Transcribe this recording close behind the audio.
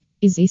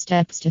Easy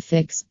steps to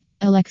fix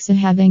Alexa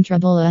having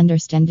trouble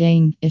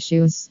understanding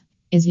issues.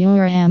 Is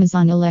your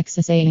Amazon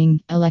Alexa saying,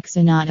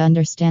 Alexa not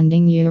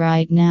understanding you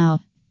right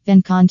now?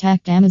 Then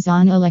contact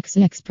Amazon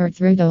Alexa expert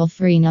through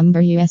toll-free number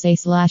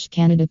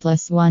USA/Canada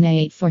 +1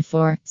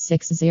 844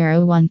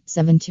 601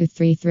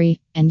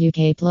 7233 and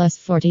UK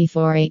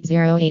 +44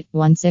 808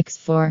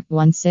 164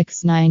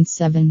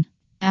 1697.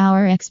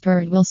 Our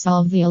expert will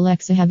solve the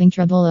Alexa having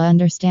trouble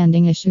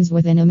understanding issues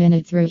within a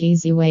minute through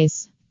easy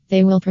ways.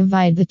 They will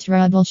provide the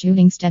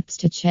troubleshooting steps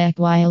to check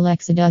why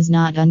Alexa does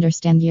not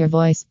understand your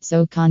voice,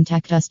 so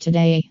contact us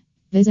today.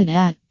 Visit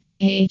at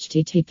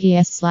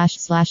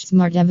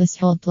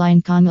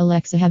https://smartdevicehelpline.com.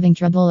 Alexa having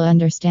trouble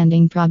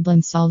understanding,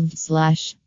 problem solved /